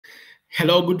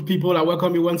Hello, good people. I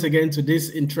welcome you once again to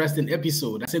this interesting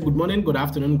episode. I say good morning, good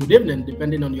afternoon, good evening,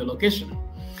 depending on your location.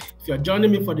 If you're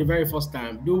joining me for the very first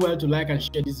time, do well to like and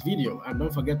share this video, and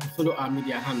don't forget to follow our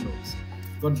media handles.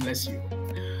 God bless you.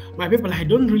 My people, I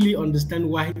don't really understand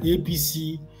why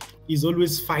APC is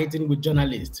always fighting with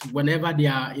journalists whenever they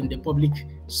are in the public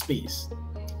space.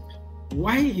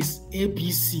 Why is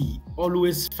APC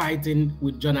always fighting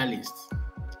with journalists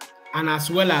and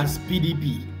as well as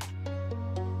PDP?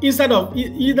 Instead of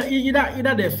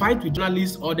either they fight with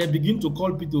journalists or they begin to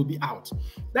call Peter Obi out.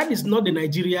 That is not the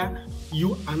Nigeria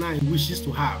you and I wishes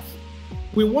to have.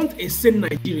 We want a sane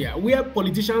Nigeria where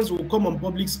politicians will come on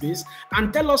public space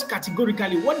and tell us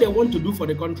categorically what they want to do for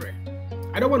the country.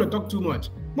 I don't want to talk too much.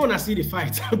 I want to see the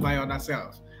fight by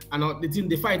ourselves. And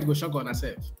the fight will shock on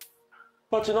ourselves.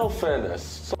 But in all fairness,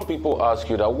 some people ask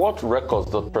you that what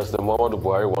records does President Muhammadu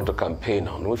Buhari want to campaign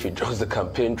on if he joins the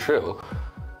campaign trail?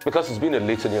 Because it's been a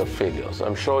litany of failures.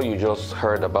 I'm sure you just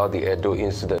heard about the Edo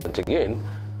incident again.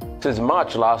 Since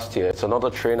March last year, it's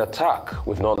another train attack.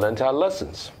 We've not learned our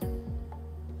lessons.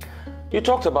 You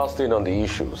talked about staying on the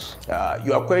issues.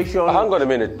 Your question... Hang on a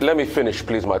minute. Let me finish,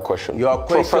 please, my question. Your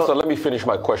question... Professor, let me finish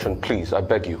my question, please. I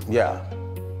beg you. Yeah.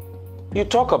 You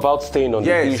talk about staying on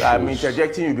the issues. Yes, I'm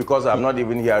interjecting you because I'm not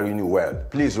even hearing you well.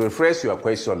 Please rephrase your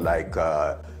question like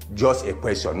just a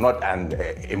question, not an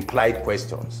implied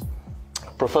questions.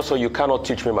 Professor, you cannot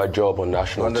teach me my job on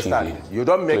national TV. You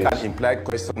don't make an implied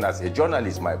question as a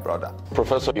journalist, my brother.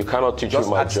 Professor, you cannot teach me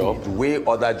my job. Just ask me the way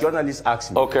other journalists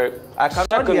ask me. Okay. I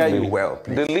cannot hear you well,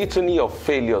 please. The litany of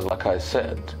failures, like I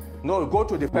said. No, go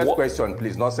to the first question,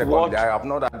 please, not second. I have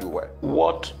not heard you well.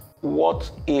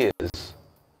 What is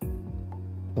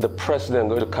the president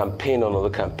going to campaign on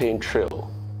the campaign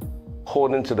trail,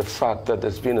 holding to the fact that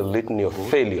there's been a litany of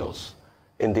failures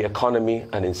in the economy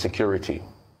and in security?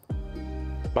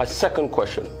 My second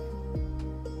question,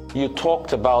 you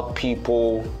talked about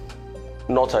people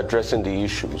not addressing the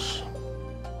issues.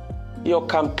 Your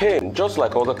campaign, just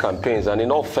like other campaigns, and in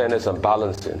all fairness and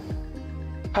balancing,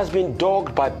 has been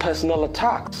dogged by personal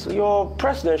attacks. Your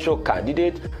presidential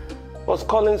candidate was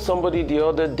calling somebody the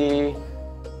other day,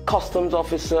 customs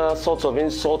officer, sort of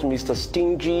insult, Mr.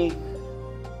 Stingy.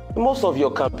 Most of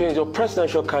your campaigns, your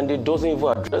presidential candidate doesn't even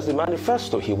address the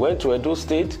manifesto. He went to Edo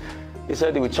State. He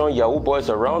said he would turn Yahoo boys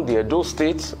around. The Edo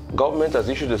State government has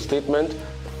issued a statement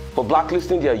for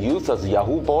blacklisting their youth as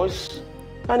Yahoo boys.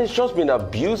 And it's just been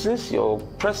abuses. Your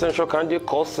presidential candidate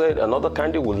said another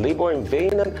candidate will labor in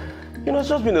vain. And, it's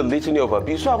just been a litany of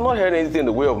abuse. So I've not heard anything in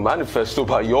the way of manifesto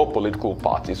by your political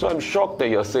party. So I'm shocked that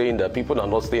you're saying that people are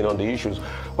not staying on the issues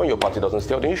when your party doesn't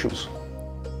stay on the issues.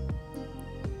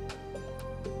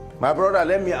 My brother,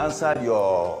 let me answer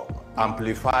your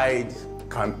amplified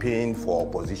campaign for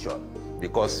opposition.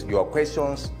 Because your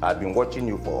questions, I've been watching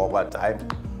you for over time.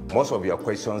 Most of your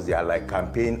questions, they are like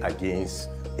campaign against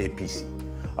APC.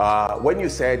 When you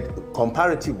said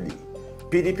comparatively,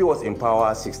 PDP was in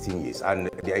power 16 years, and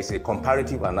there is a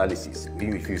comparative analysis.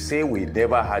 If you say we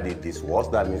never had it this worse,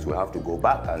 that means we have to go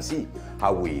back and see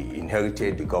how we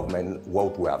inherited the government,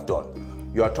 what we have done.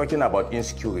 You are talking about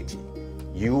insecurity.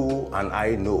 You and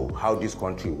I know how this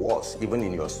country was. Even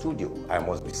in your studio, I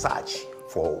must be searched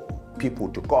for people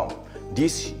to come.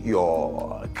 This,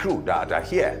 your crew that are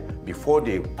here, before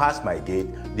they pass my gate,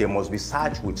 they must be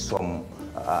searched with some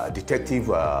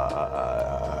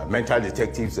mental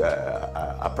detectives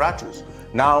apparatus.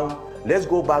 Now, let's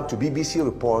go back to BBC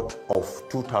report of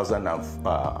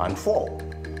 2004.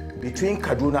 Between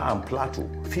Kaduna and Plateau,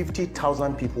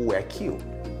 50,000 people were killed.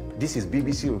 This is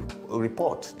BBC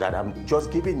report that I'm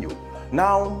just giving you.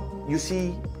 Now, you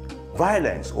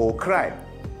violence or crime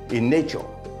in nature.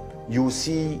 You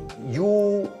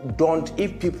don't,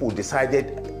 if people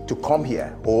decided to come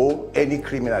here or any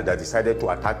criminal that decided to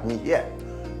attack me here,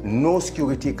 no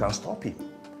security can stop him.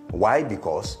 Why?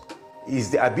 Because it's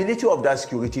the ability of that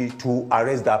security to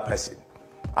arrest that person.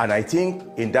 And I think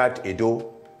in that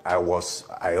Edo, I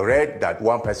read that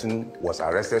one person was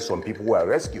arrested, some people were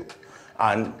rescued.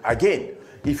 And again,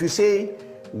 if you say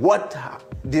what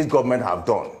this government have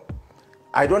done,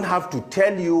 I don't have to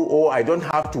tell you, or I don't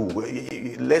have to,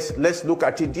 let's look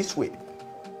at it this way.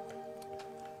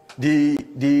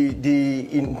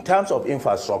 In terms of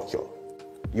infrastructure,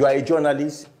 you are a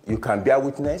journalist, you can bear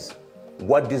witness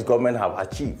what this government have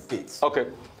achieved. Okay,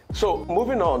 so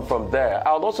moving on from there,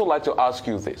 I would also like to ask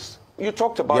you this. You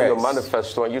talked about your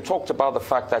manifesto, and you talked about the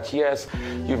fact that, yes,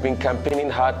 you've been campaigning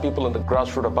hard, people in the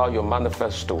grassroots about your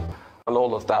manifesto and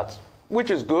all of that,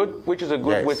 which is good, which is a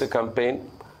good way to campaign.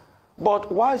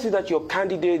 But why is it that your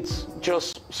candidates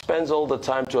just spends all the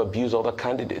time to abuse other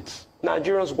candidates?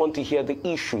 Nigerians want to hear the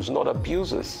issues, not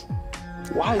abuses.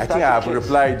 Why is I that think I have the case?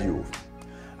 replied you.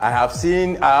 I have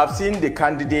seen the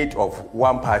candidate of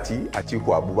one party, Atiku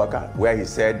Abubakar, where he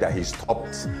said that he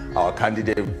stopped our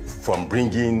candidate from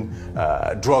bringing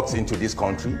drugs into this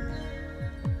country.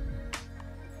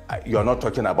 You are not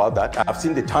talking about that. I have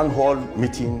seen the town hall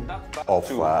meeting of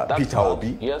Peter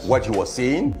Obi, yes, what he was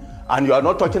saying, and you are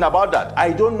not talking about that.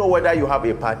 I don't know whether you have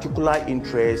a particular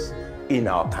interest in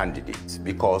our candidates,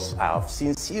 because I have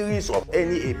seen series of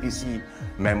any APC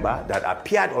member that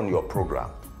appeared on your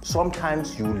program.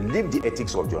 Sometimes you leave the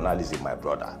ethics of journalism, my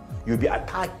brother. You'll be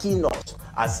attacking us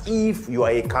as if you are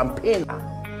a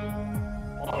campaigner.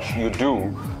 You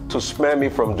do to smear me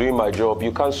from doing my job.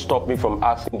 You can't stop me from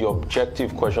asking the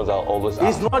objective questions I always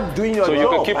ask. It's not doing your job. So you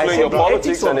can keep doing your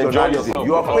politics and enjoy yourself.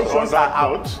 Your questions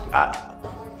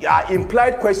are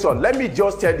implied questions. Let me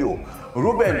just tell you,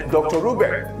 Dr.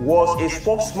 Ruben was a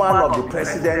spokesman of the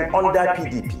president under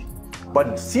PDP.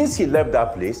 But since he left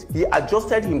that place, he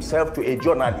adjusted himself to a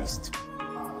journalist.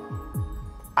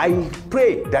 I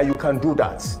pray that you can do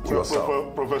that to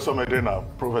yourself. Professor Medina,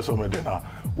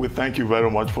 we thank you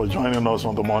very much for joining us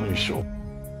on the morning show.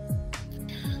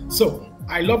 So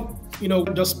I love,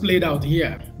 just played out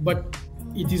here, but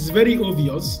it is very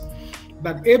obvious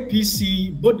that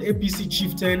both APC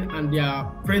Chieftain and their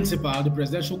principal, the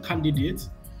presidential candidate,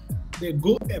 they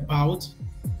go about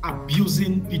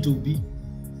abusing Peter Obi.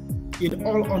 In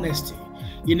all honesty,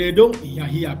 in Edo,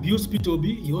 he abused Peter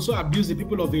Obi. He also abused the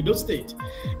people of Edo State.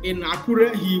 In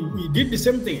Akure, he did the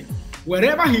same thing.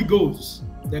 Wherever he goes,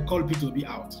 they call Peter Obi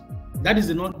out. That is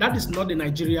not the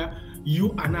Nigeria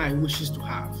you and I wishes to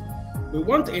have. We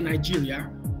want a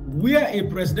Nigeria where a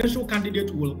presidential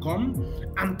candidate will come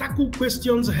and tackle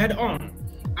questions head on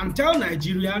and tell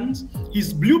Nigerians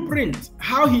his blueprint,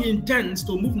 how he intends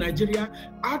to move Nigeria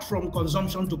out from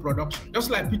consumption to production,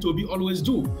 just like Peter Obi always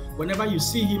do whenever you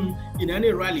see him in any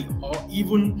rally or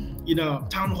even in a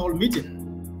town hall meeting.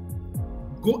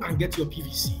 Go and get your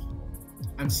PVC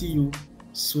and see you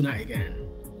sooner again.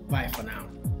 Bye for now.